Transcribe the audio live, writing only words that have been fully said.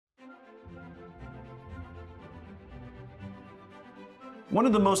One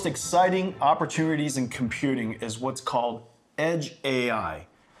of the most exciting opportunities in computing is what's called Edge AI.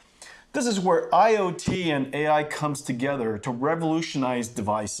 This is where IoT and AI comes together to revolutionize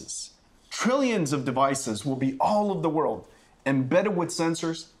devices. Trillions of devices will be all over the world, embedded with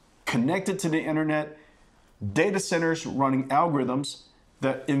sensors, connected to the internet, data centers running algorithms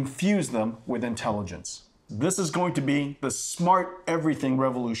that infuse them with intelligence. This is going to be the smart everything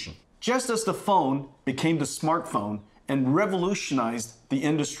revolution. Just as the phone became the smartphone and revolutionized the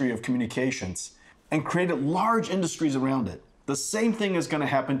industry of communications and created large industries around it, the same thing is going to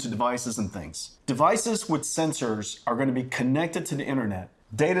happen to devices and things. Devices with sensors are going to be connected to the internet.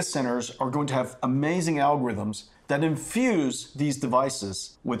 Data centers are going to have amazing algorithms that infuse these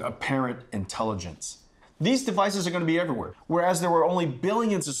devices with apparent intelligence. These devices are going to be everywhere. Whereas there were only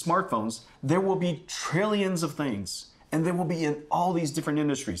billions of smartphones, there will be trillions of things. And they will be in all these different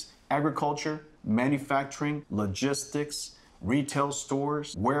industries: agriculture, manufacturing, logistics, retail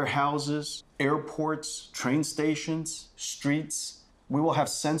stores, warehouses, airports, train stations, streets. We will have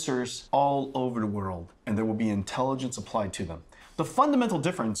sensors all over the world, and there will be intelligence applied to them. The fundamental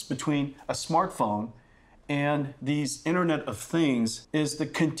difference between a smartphone and these Internet of Things is the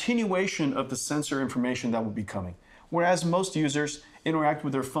continuation of the sensor information that will be coming. Whereas most users interact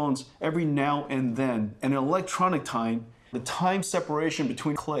with their phones every now and then, in electronic time, the time separation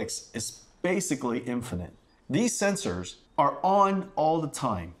between clicks is basically infinite. These sensors are on all the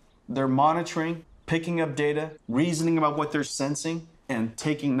time. They're monitoring, picking up data, reasoning about what they're sensing, and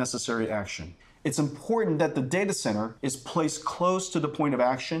taking necessary action. It's important that the data center is placed close to the point of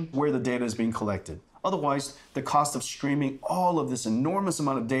action where the data is being collected. Otherwise, the cost of streaming all of this enormous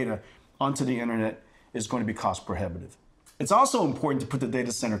amount of data onto the internet is going to be cost prohibitive. It's also important to put the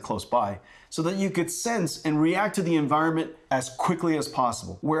data center close by so that you could sense and react to the environment as quickly as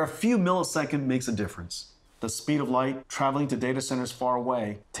possible, where a few milliseconds makes a difference. The speed of light traveling to data centers far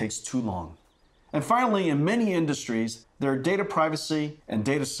away takes too long. And finally, in many industries, there are data privacy and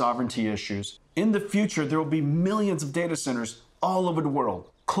data sovereignty issues. In the future, there will be millions of data centers all over the world,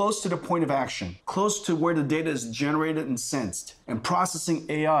 close to the point of action, close to where the data is generated and sensed, and processing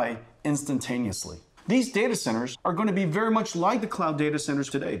AI instantaneously. These data centers are going to be very much like the cloud data centers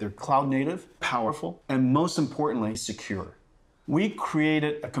today. They're cloud native, powerful, and most importantly, secure. We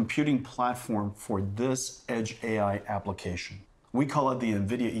created a computing platform for this Edge AI application. We call it the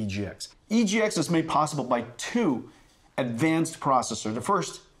NVIDIA EGX. EGX is made possible by two advanced processors. The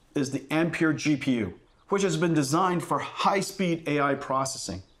first is the Ampere GPU, which has been designed for high-speed AI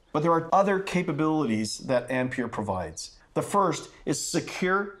processing. But there are other capabilities that Ampere provides. The first is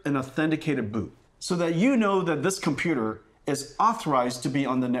secure and authenticated boot, so that you know that this computer is authorized to be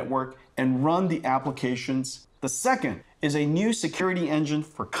on the network and run the applications. The second is a new security engine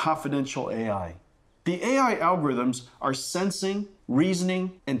for confidential AI. The AI algorithms are sensing,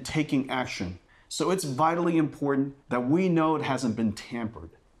 reasoning, and taking action. So it's vitally important that we know it hasn't been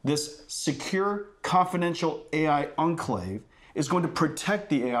tampered. This secure, confidential AI enclave is going to protect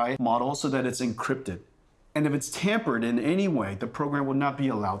the AI model so that it's encrypted. And if it's tampered in any way, the program will not be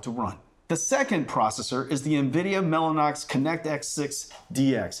allowed to run. The second processor is the NVIDIA Mellanox ConnectX-6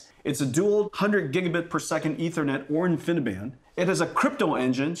 DX. It's a dual 100 gigabit per second Ethernet or InfiniBand. It has a crypto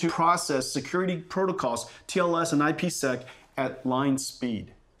engine to process security protocols, TLS and IPsec, at line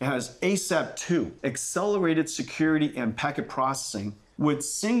speed. It has ASAP2, accelerated security and packet processing, with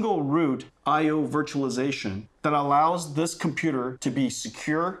single root I/O virtualization that allows this computer to be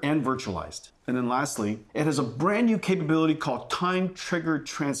secure and virtualized. And then lastly, it has a brand new capability called time-triggered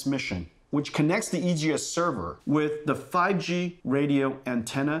transmission, which connects the EGS server with the 5G radio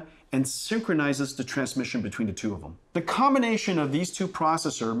antenna and synchronizes the transmission between the two of them. The combination of these two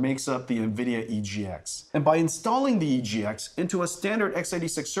processors makes up the NVIDIA EGX. And by installing the EGX into a standard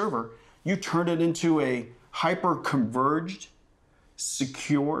x86 server, you turn it into a hyper-converged,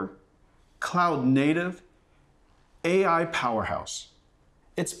 secure, cloud-native AI powerhouse.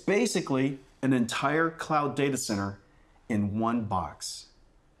 It's basically an entire cloud data center in one box.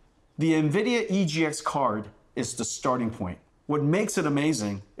 The NVIDIA EGX card is the starting point. What makes it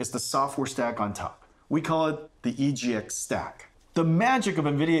amazing is the software stack on top. We call it the EGX stack. The magic of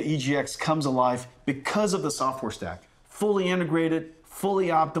NVIDIA EGX comes alive because of the software stack. Fully integrated, fully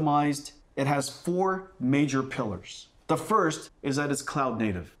optimized, it has four major pillars. The first is that it's cloud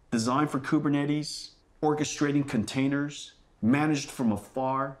native, designed for Kubernetes, orchestrating containers, managed from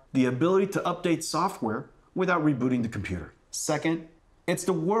afar, the ability to update software without rebooting the computer. Second, it's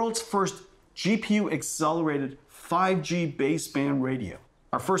the world's first GPU accelerated 5G baseband radio.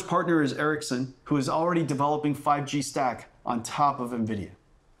 Our first partner is Ericsson, who is already developing 5G stack on top of NVIDIA.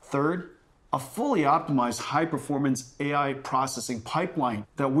 Third, a fully optimized high-performance AI processing pipeline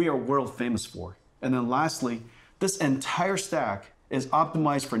that we are world famous for. And then lastly, this entire stack is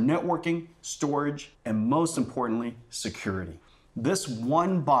optimized for networking, storage, and most importantly, security. This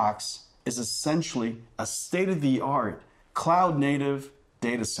one box is essentially a state-of-the-art cloud-native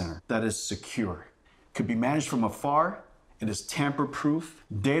data center that is secure. It could be managed from afar. It is tamper-proof.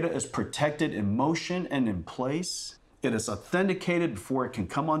 Data is protected in motion and in place. It is authenticated before it can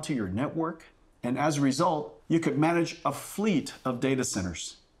come onto your network. And as a result, you could manage a fleet of data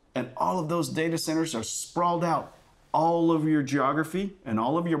centers. And all of those data centers are sprawled out all over your geography and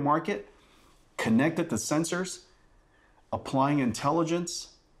all over your market, connected to sensors, applying intelligence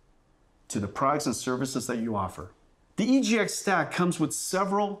to the products and services that you offer. The EGX stack comes with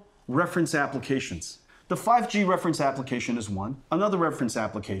several reference applications. The 5G reference application is one. Another reference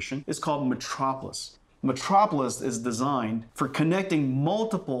application is called Metropolis. Metropolis is designed for connecting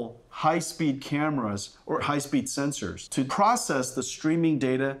multiple high-speed cameras or high-speed sensors to process the streaming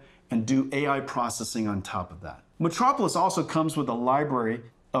data and do AI processing on top of that. Metropolis also comes with a library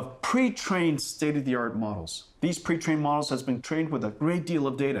of pre-trained state-of-the-art models. These pre-trained models has been trained with a great deal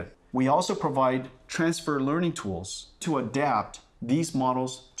of data. We also provide transfer learning tools to adapt these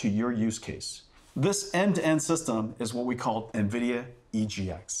models to your use case. This end-to-end system is what we call NVIDIA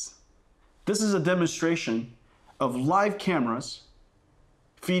EGX. This is a demonstration of live cameras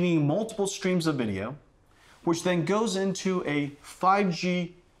feeding multiple streams of video, which then goes into a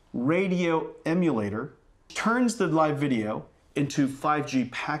 5G radio emulator, turns the live video into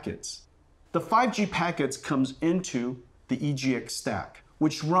 5G packets. The 5G packets comes into the EGX stack,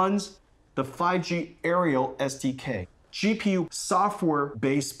 which runs the 5G Aerial SDK, GPU software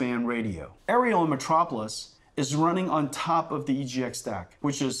baseband radio. Aerial in Metropolis is running on top of the EGX stack,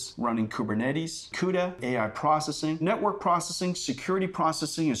 which is running Kubernetes, CUDA, AI processing, network processing, security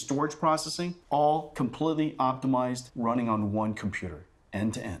processing, and storage processing, all completely optimized, running on one computer,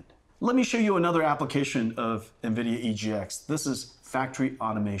 end to end. Let me show you another application of NVIDIA EGX. This is factory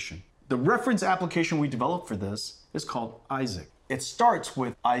automation. The reference application we developed for this is called Isaac. It starts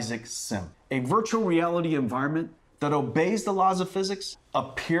with Isaac Sim, a virtual reality environment that obeys the laws of physics,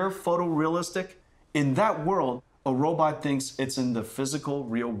 appear photorealistic. In that world, a robot thinks it's in the physical,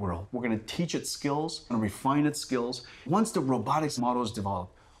 real world. We're going to teach it skills and refine its skills. Once the robotics model is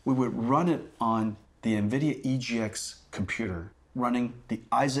developed, we would run it on the NVIDIA EGX computer, running the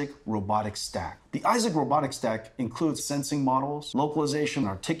Isaac robotics stack. The Isaac robotics stack includes sensing models, localization,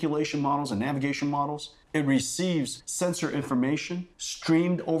 articulation models, and navigation models. It receives sensor information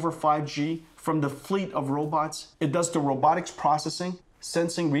streamed over 5G from the fleet of robots. It does the robotics processing,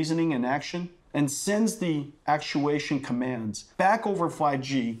 sensing, reasoning, and action, and sends the actuation commands back over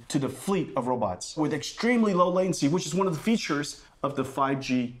 5G to the fleet of robots with extremely low latency, which is one of the features of the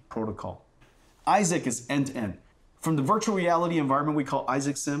 5G protocol. Isaac is end-to-end. From the virtual reality environment we call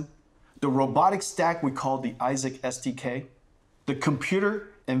Isaac Sim, the robotics stack we call the Isaac SDK, the computer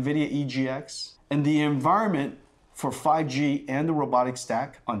NVIDIA EGX, and the environment for 5G and the robotics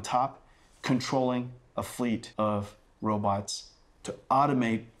stack on top, controlling a fleet of robots to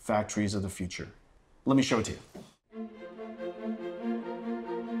automate factories of the future. Let me show it to you.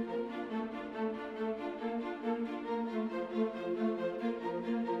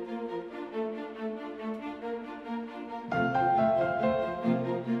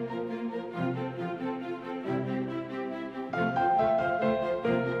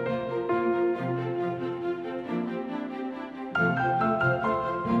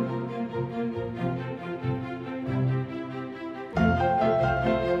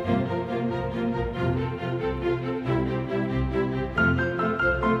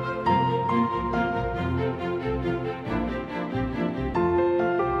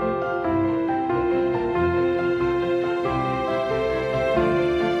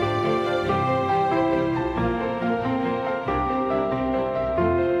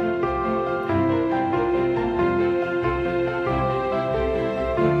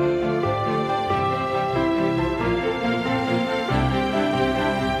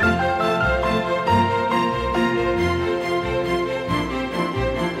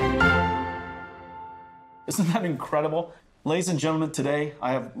 Isn't that incredible? Ladies and gentlemen, today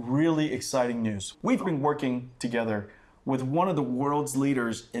I have really exciting news. We've been working together with one of the world's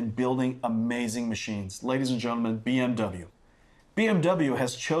leaders in building amazing machines. Ladies and gentlemen, BMW. BMW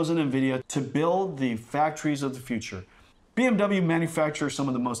has chosen NVIDIA to build the factories of the future. BMW manufactures some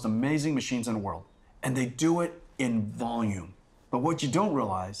of the most amazing machines in the world, and they do it in volume. But what you don't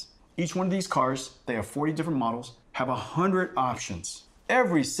realize, each one of these cars, they have 40 different models, have 100 options.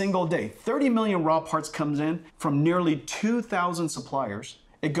 Every single day, 30 million raw parts comes in from nearly 2,000 suppliers,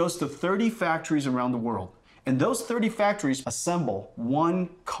 It goes to 30 factories around the world. And those 30 factories assemble one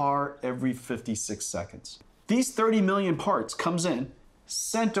car every 56 seconds. These 30 million parts comes in,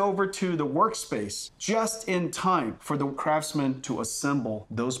 sent over to the workspace just in time for the craftsman to assemble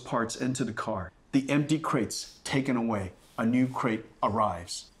those parts into the car. The empty crates taken away, a new crate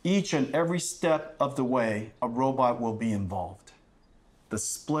arrives. Each and every step of the way, a robot will be involved. The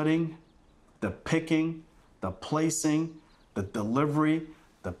splitting, the picking, the placing, the delivery,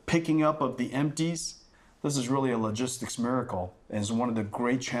 the picking up of the empties. This is really a logistics miracle and is one of the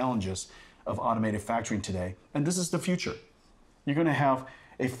great challenges of automated factoring today. And this is the future. You're going to have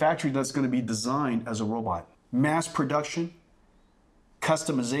a factory that's going to be designed as a robot. Mass production,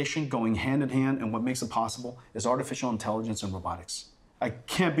 customization going hand in hand, and what makes it possible is artificial intelligence and robotics. I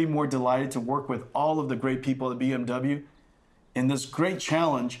can't be more delighted to work with all of the great people at BMW in this great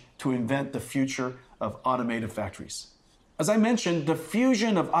challenge to invent the future of automated factories. As I mentioned, the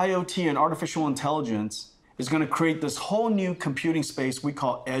fusion of IoT and artificial intelligence is going to create this whole new computing space we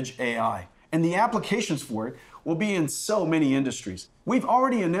call Edge AI. And the applications for it will be in so many industries. We've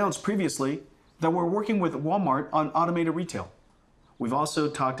already announced previously that we're working with Walmart on automated retail. We've also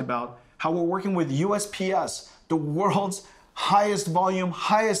talked about how we're working with USPS, the world's highest volume,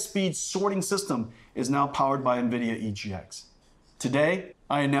 highest speed sorting system is now powered by NVIDIA EGX. Today,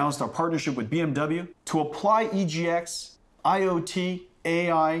 I announced our partnership with BMW to apply EGX, IoT,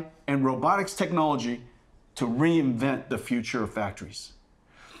 AI, and robotics technology to reinvent the future of factories.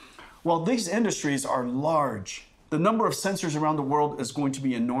 While these industries are large, the number of sensors around the world is going to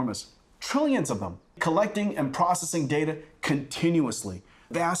be enormous. Trillions of them, collecting and processing data continuously.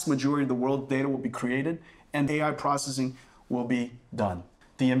 Vast majority of the world's data will be created and AI processing will be done.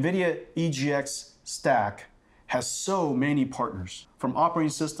 The NVIDIA EGX stack has so many partners, from operating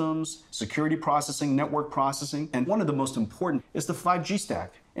systems, security processing, network processing, and one of the most important is the 5G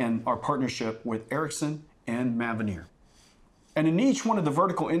stack and our partnership with Ericsson and Mavenir. And in each one of the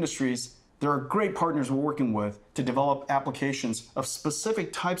vertical industries, there are great partners we're working with to develop applications of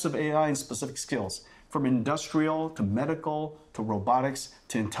specific types of AI and specific skills, from industrial to medical to robotics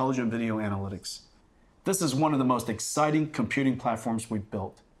to intelligent video analytics. This is one of the most exciting computing platforms we've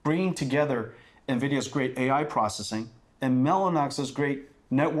built, bringing together NVIDIA's great AI processing and Mellanox's great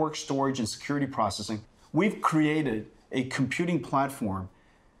network storage and security processing. We've created a computing platform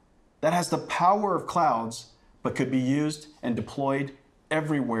that has the power of clouds, but could be used and deployed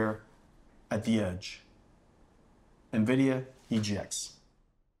everywhere at the edge. NVIDIA EGX.